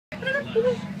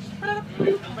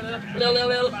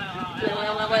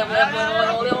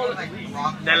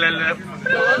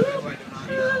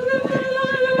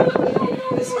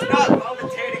This is not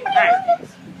commentating. Hey.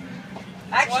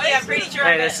 Actually, I'm pretty sure.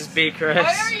 Hey, this is B. Chris. Why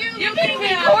are you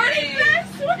recording this?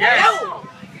 Yes. No.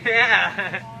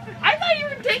 Yeah. I thought you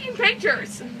were taking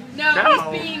pictures. No,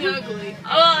 No. he's being ugly. Oh,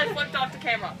 I flipped off the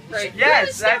camera. Great.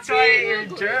 Yes, that's why being you're a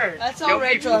ugly. jerk. That's all Don't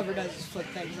Rachel be- ever does is flip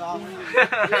things off.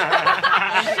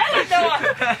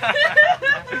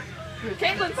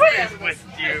 Caitlin What said. is with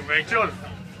you, Rachel?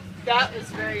 That was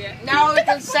very. Now we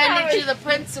can send it to the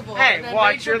principal. and Hey, then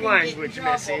watch Rachel your can get in language,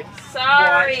 trouble. Missy.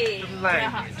 Sorry. Watch the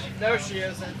language. No, she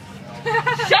isn't.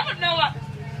 Shut up, Noah.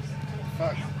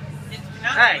 Fuck.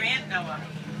 Hey.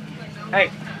 Hey,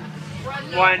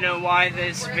 wanna know why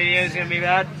this video is gonna be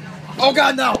bad? Oh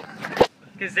God, no!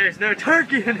 Because there's no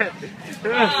turkey in it.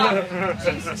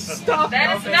 Stop.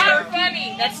 That is not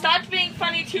funny. That stopped being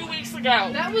funny 2 weeks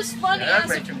ago. That was funny Yeah, as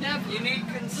Rachel. of never. You need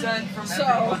consent from So-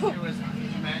 everyone who has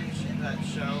mentioned that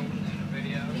show in the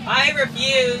video. I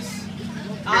refuse.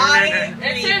 I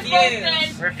It's his refuse.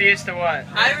 birthday. Refuse to what?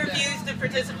 I refuse to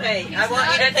participate. I want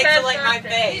you to It's his pixelate my birthday.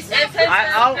 face. It's his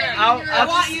I'll birthday. I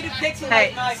want just, you to pixelate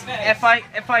hey, my face.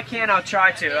 if I can, I'll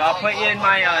try to. I'll put you in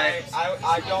my I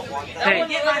don't want that. Hey.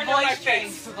 Get my voice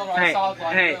changed so that I Hey, sound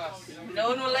like hey. this. No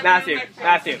one will let Matthew, me do my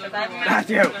Matthew, face without me.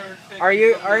 Matthew. Are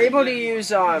you able to use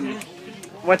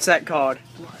what's that called?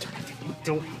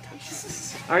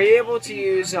 Are you able to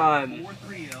use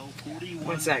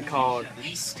what's that called?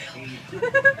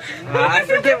 I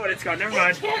forget what it's called. Never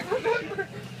mind.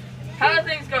 How are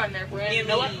things going there, Brandon? You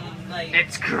Noah? mean, like,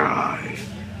 It's cry.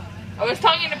 I was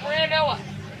talking to Brandon Noah.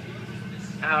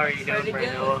 How are you doing,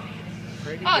 Brando?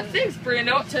 Oh, thanks,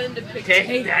 Brandon. Tend to pick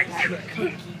Take that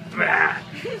cookie back.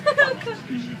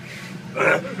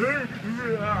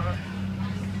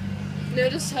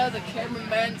 Notice how the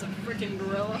cameraman's a freaking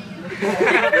gorilla.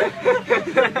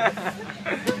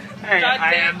 Hey,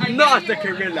 I am not a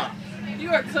gorilla. You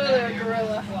are clearly a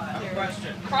gorilla.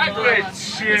 question. Cry gorilla.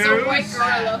 With He's a white shoes.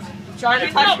 gorilla. Trying to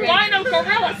He's not touch me. rhino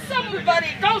gorilla. Somebody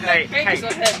don't Hey, make babies hey.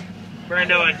 with him.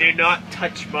 Brando, do not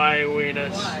touch my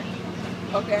weenus. Why?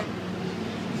 Okay.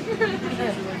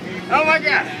 Oh my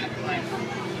god.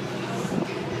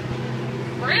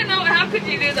 Brandon, how could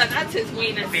you do that? That's his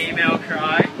weenus. Female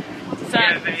cry. Do you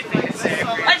have anything to say?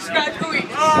 I just got to eat.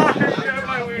 Oh, you're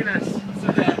my weenus. So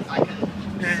that I can.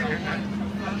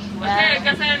 Okay, I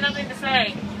guess I have nothing to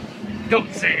say.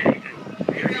 Don't say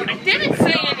anything. I didn't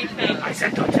say anything. I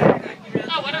said don't say anything.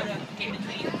 Oh, whatever. Give it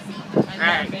to you.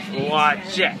 Hey,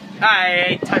 watch it. I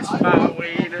ain't touched my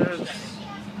weenus.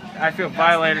 I feel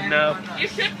violated now. You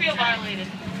should feel violated.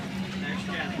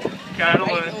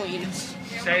 Catalan,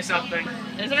 say something.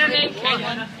 Isn't her name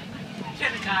Caitlin?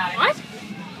 What?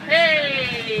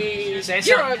 Hey! Say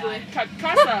You're something. ugly.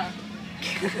 Casa.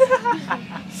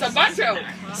 Sabacho.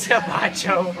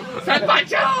 Sabacho.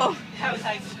 Sabacho. That was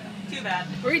like too bad.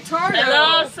 Retarded.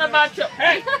 Hello, Sabacho.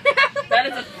 Hey! That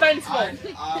is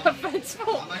offensive. Offensive.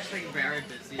 I'm actually very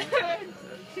busy.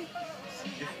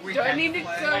 Do I need to go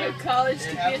to college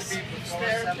to be a speech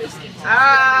therapist?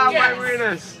 Ah, Yes. my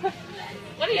weenus.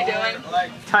 What are you doing?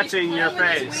 Like, Touching your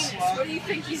Playing with his face. weenus. What do you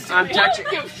think he's doing? I'm touching.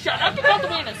 You shut up about the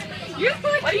weenus.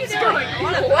 What are you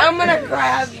doing? I'm gonna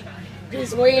grab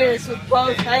his wieners with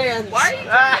both hands. Why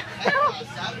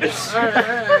are you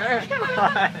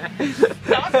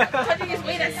Stop touching his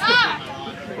weenus? Ah!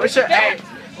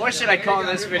 What should I call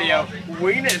this video?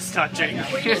 Weenus touching.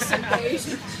 Weenus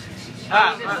invasion.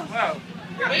 Whoa.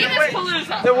 Weenus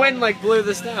palooza. The wind like blew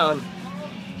this down.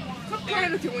 Quit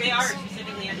playing with your They are wieners.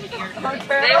 specifically under here.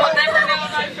 They will never know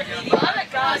my other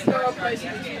guys.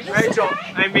 Rachel,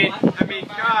 I mean,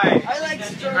 Kai, I like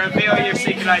stroking reveal your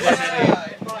secret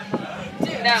identity.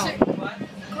 No.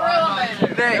 Gorilla man.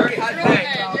 Nick, Gorilla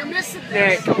man. You're missing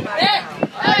this. Nick,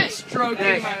 Hey! stroking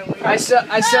Nick. my wiener. I still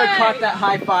caught that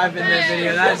high five in that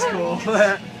video. That's cool.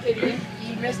 Idiot.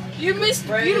 You missed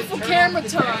beautiful camera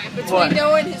time between What?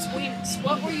 Noah and his weenus.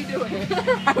 What were you doing?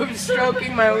 I was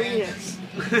stroking my weenus.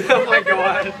 Oh my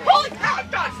god. Holy cow,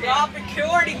 God, Stop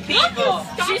recording people.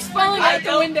 She's falling out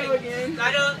the window again.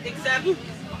 I don't accept.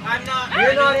 I'm not.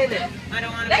 You're not in it. I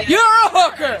don't want to be. You're a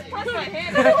hooker! Press my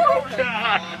hand.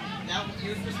 now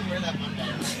you're supposed to wear that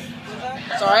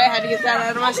Monday. Sorry, I had to get that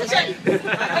out of my system. Look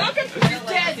at She's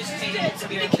dead. She's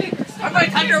dead. I'm gonna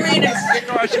touch your weenus.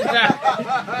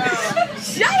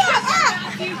 Shut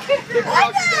up!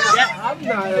 I'm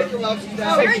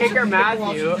not. Say Kicker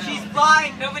Matthew. She's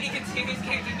blind. Nobody can see who's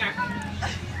kicking her.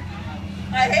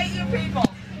 I hate you people.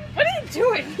 What are you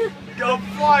doing? Go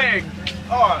flying.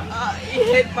 Oh. He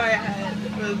hit my head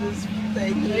with his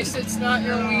At least it's not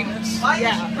your weenus.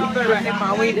 Yeah, you better hit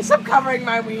my weenus. I'm covering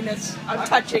my weenus. I'm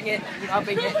touching it,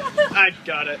 rubbing it. I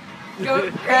got it. Go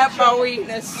grab my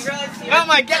weenus. Oh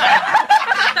my god!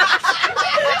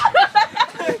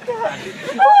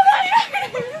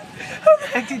 How the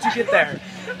heck did you get there?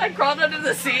 I crawled under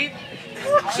the seat.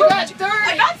 She got dirty.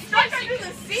 I got stuck under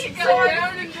the seat. She got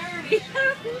down and dirty.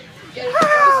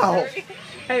 Ow!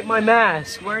 Hey, my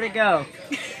mask. Where'd it go?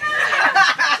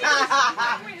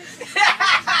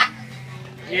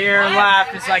 Your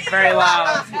laugh is like very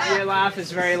loud. Your laugh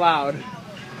is very loud.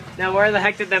 Now, where the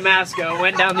heck did the mask go? It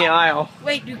went down the aisle.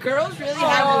 Wait, do girls really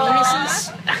have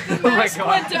weenuses? Oh my god.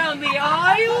 Went down the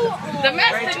aisle. The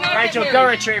mask did not Rachel, get go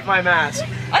married. retrieve my mask.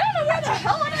 I don't know where the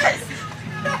hell it is.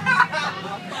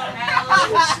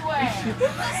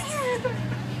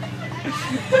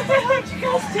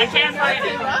 I can't find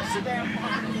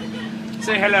it.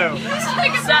 Say hello.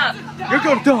 What's up? You're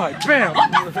gonna die. Bam.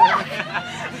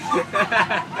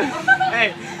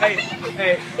 Hey,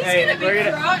 we're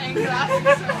gonna.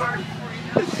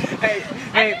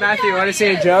 Hey, Matthew, want to see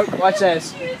a joke? Watch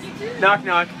this. Knock,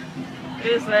 knock.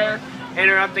 Who's there?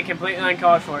 Interrupted, completely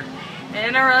uncalled for.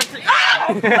 Interrupting.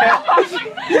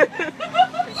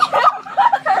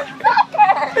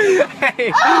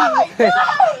 Hey.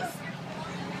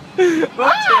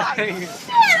 What's happening?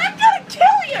 Shit, I'm gonna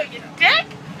kill you, you dick!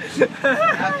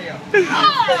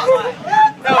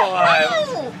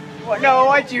 No,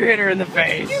 why'd you hit her in the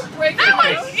face? That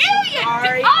was you, you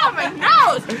dick! Oh, my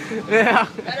nose! Yeah.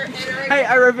 Hey,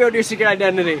 I revealed your secret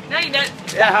identity. No, you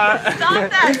didn't. Yeah. Stop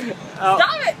that! Oh.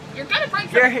 Stop it! You're gonna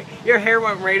break the... Your hair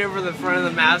went right over the front of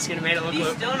the mask and it made it look. You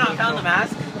still not found the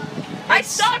mask? I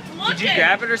stopped looking! Did you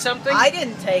grab it or something? I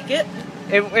didn't take it.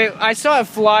 I saw it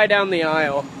fly down the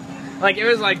aisle. Like, it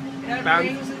was like... bound.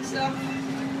 and stuff?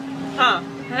 Huh.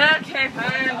 Okay,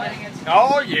 fine.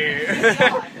 Oh,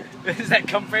 yeah. Is that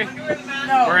comfy?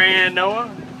 No. Brand Noah?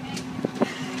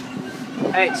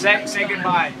 Hey, say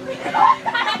goodbye.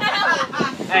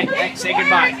 Hey, say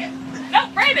goodbye. No,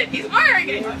 Brandon, he's wearing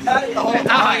it!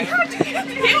 Hey,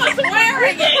 He was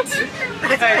wearing it!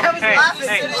 say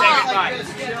goodbye.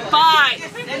 Bye!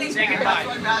 Say goodbye.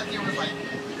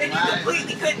 And you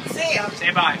completely couldn't see him.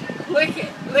 Say bye. Lick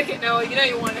it, Noah. You know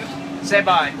you want to. Say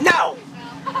bye. No!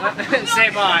 Say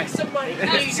bye. Somebody.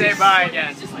 Say bye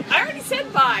again. I already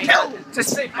said bye! Just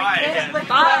say bye again.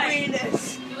 Bye!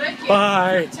 Lick it.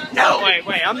 Bye. No,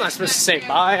 wait, I'm not supposed to say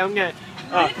bye. I'm gonna.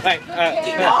 Oh, hey,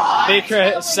 be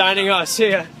Chris, signing off.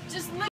 See ya.